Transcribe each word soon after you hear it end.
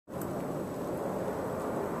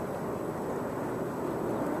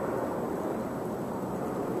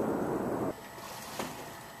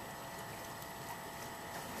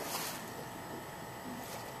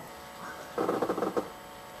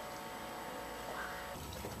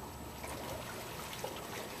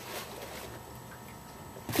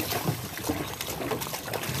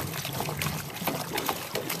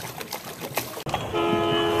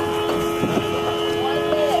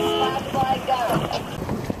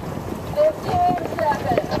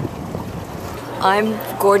I'm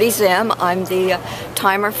Gordy Zim. I'm the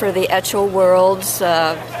timer for the Etchells Worlds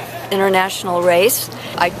international race.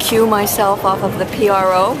 I cue myself off of the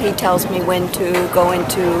PRO. He tells me when to go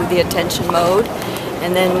into the attention mode.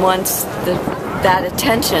 And then once that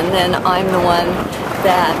attention, then I'm the one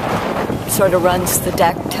that sort of runs the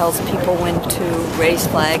deck, tells people when to raise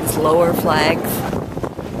flags, lower flags.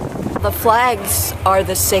 The flags are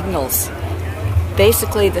the signals.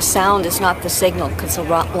 Basically, the sound is not the signal because the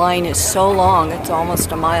line is so long, it's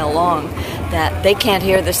almost a mile long, that they can't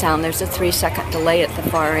hear the sound. There's a 3-second delay at the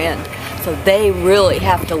far end. So they really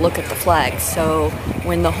have to look at the flags. So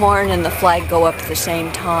when the horn and the flag go up at the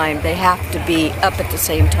same time, they have to be up at the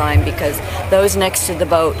same time because those next to the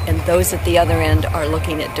boat and those at the other end are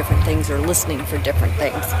looking at different things or listening for different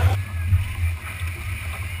things.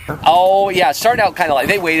 Oh yeah, it started out kind of like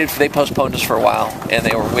they postponed us for a while, and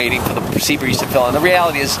they were waiting for the sea breeze to fill in. The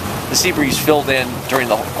reality is the sea breeze filled in during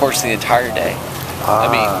the course of the entire day.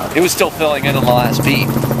 I mean, it was still filling in on the last beat.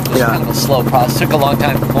 It was kind of a slow process. It took a long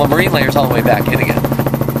time. Well, marine layer's all the way back in again.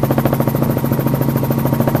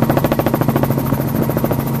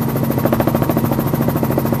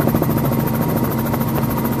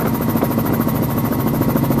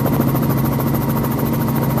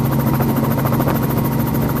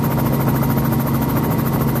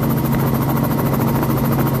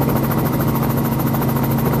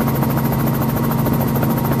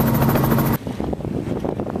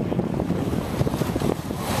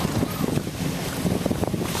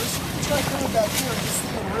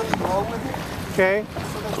 Okay.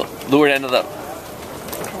 Leeward end of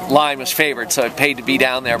the line was favored, so it paid to be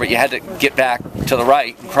down there, but you had to get back to the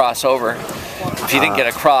right and cross over. If you didn't get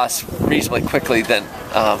across reasonably quickly, then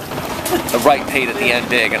the right paid at the end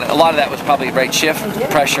big, and a lot of that was probably right shift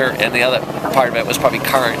pressure, and the other part of it was probably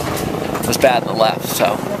current was bad on the left.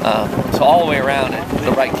 So so all the way around it,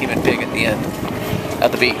 the right came in big at the end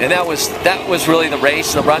at the beat, and that was really the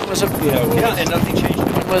race. The run was and nothing changed.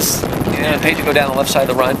 It was paid to go down the left side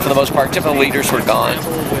of the run for the most part. Typical leaders were gone.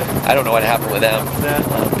 I don't know what happened with them.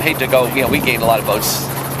 Paid to go. We gained a lot of boats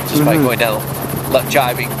just by going down left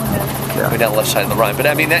jiving, going down the left side of the run. But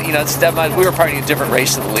I mean that we were partying a different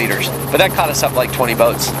race than the leaders. But that caught us up like 20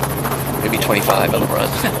 boats, maybe 25 on the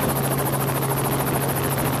run.